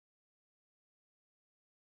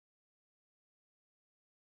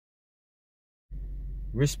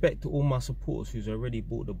Respect to all my supporters who's already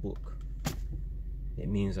bought the book. It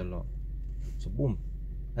means a lot. So boom,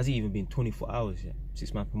 hasn't even been 24 hours yet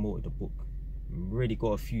since man promoted the book. Already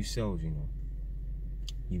got a few sales, you know.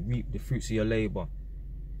 You reap the fruits of your labour.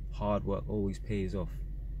 Hard work always pays off.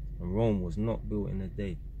 And Rome was not built in a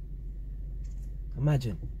day.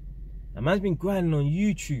 Imagine, a man's been grinding on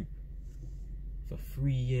YouTube for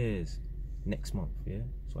 3 years next month, yeah?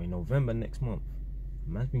 So in November next month, a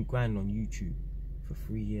man's been grinding on YouTube for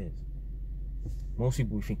 3 years. Most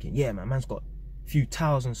people be thinking, yeah, man, man's got a few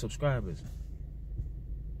thousand subscribers.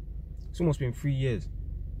 It's almost been 3 years.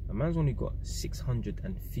 A man's only got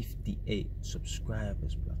 658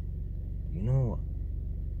 subscribers, bro. You know what?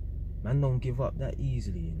 Man don't give up that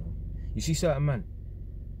easily, you know. You see certain man,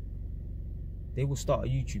 they will start a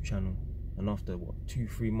YouTube channel, and after what,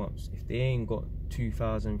 2-3 months, if they ain't got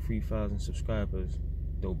 2,000, 3,000 subscribers,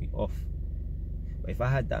 they'll be off. But if I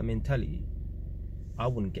had that mentality, I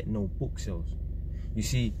wouldn't get no book sales. You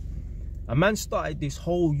see, a man started this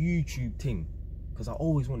whole YouTube thing because I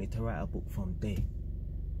always wanted to write a book from day.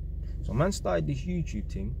 So a man started this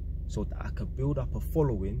YouTube thing so that I could build up a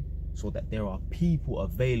following, so that there are people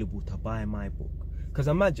available to buy my book. Because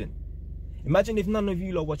imagine if none of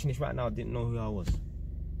you lot watching this right now didn't know who I was,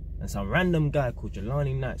 and some random guy called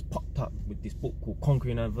Jelani Knights popped up with this book called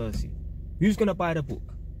Conquering Adversity. Who's gonna buy the book?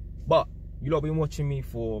 But you lot been watching me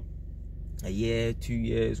for a year, 2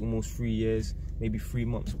 years, almost 3 years, maybe 3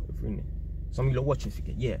 months, whatever, innit? Some of you lot watching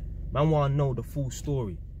thinking, yeah, man wanna know the full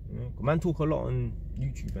story. You know? Man talk a lot on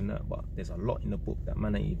YouTube and that, but there's a lot in the book that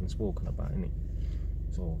man ain't even spoken about, innit?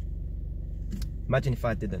 So imagine if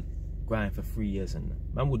I didn't grind for 3 years and that.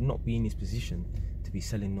 Man would not be in this position to be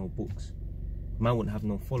selling no books. Man wouldn't have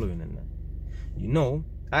no following and that. You know,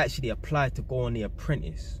 I actually applied to go on The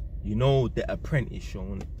Apprentice. You know, The Apprentice show,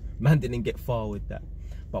 innit? Man didn't get far with that.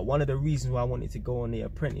 But one of the reasons why I wanted to go on The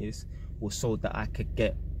Apprentice was so that I could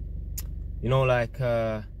get, you know, like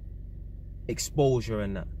exposure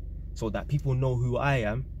and that. So that people know who I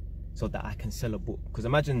am, so that I can sell a book. Because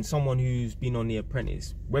imagine someone who's been on The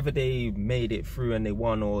Apprentice, whether they made it through and they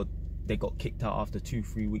won, or they got kicked out after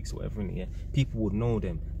 2-3 weeks or whatever, yeah, people would know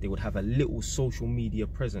them. They would have a little social media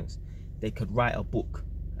presence. They could write a book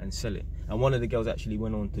and sell it. And one of the girls actually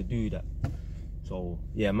went on to do that. So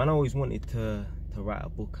yeah, man, I always wanted to write a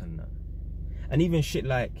book and that. And even shit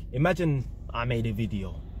like, imagine I made a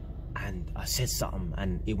video and I said something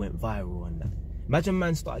and it went viral and that. Imagine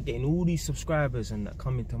man started getting all these subscribers and that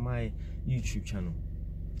coming to my YouTube channel.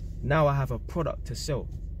 Now I have a product to sell.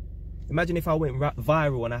 Imagine if I went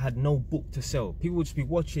viral and I had no book to sell. People would just be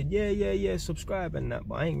watching, yeah, subscribe and that,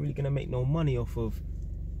 but I ain't really gonna make no money off of,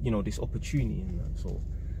 you know, this opportunity and that. So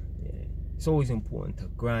yeah, it's always important to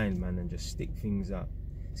grind, man, and just stick things out.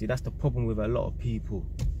 See, that's the problem with a lot of people.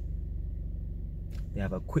 They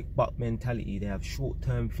have a quick buck mentality. They have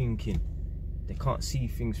short-term thinking. They can't see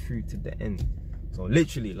things through to the end. So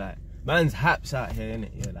literally, like, man's haps out here,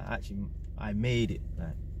 innit? Yeah, like, actually, I made it.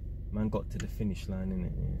 Like, man got to the finish line,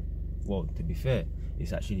 innit? Yeah. Well, to be fair,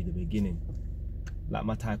 it's actually the beginning. Like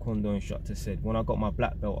my Taekwondo instructor said, when I got my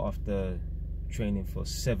black belt after training for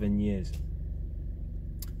 7 years,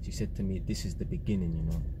 she said to me, this is the beginning, you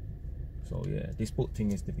know? So yeah, this book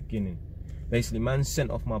thing is the beginning. Basically, man sent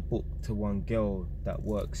off my book to one girl that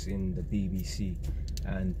works in the BBC,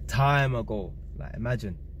 and time ago, like,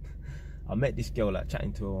 imagine, I met this girl, like,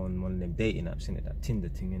 chatting to her on one of them dating apps, innit? That Tinder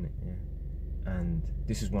thing, innit? Yeah. And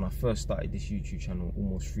this is when I first started this YouTube channel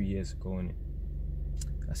almost 3 years ago, innit?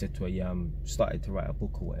 I said to her, yeah, I'm started to write a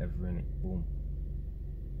book or whatever, innit? Boom.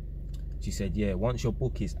 She said, yeah, once your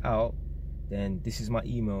book is out, then this is my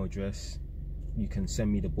email address. You can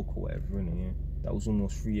send me the book or whatever, innit? Yeah. That was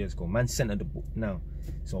almost 3 years ago. Man sent her the book now.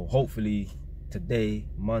 So hopefully today,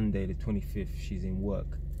 Monday the 25th, she's in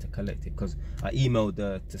work to collect it. Because I emailed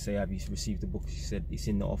her to say, have you received the book? She said, it's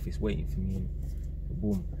in the office waiting for me, innit? So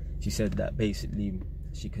boom. She said that basically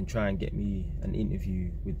she can try and get me an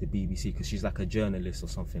interview with the BBC because she's like a journalist or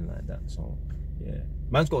something like that. So yeah,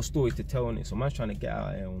 man's got a story to tell on it. So man's trying to get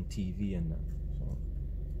out here on TV and that. So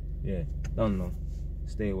yeah, don't know.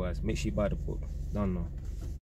 Stay wise. Make sure you buy the book. Don't know.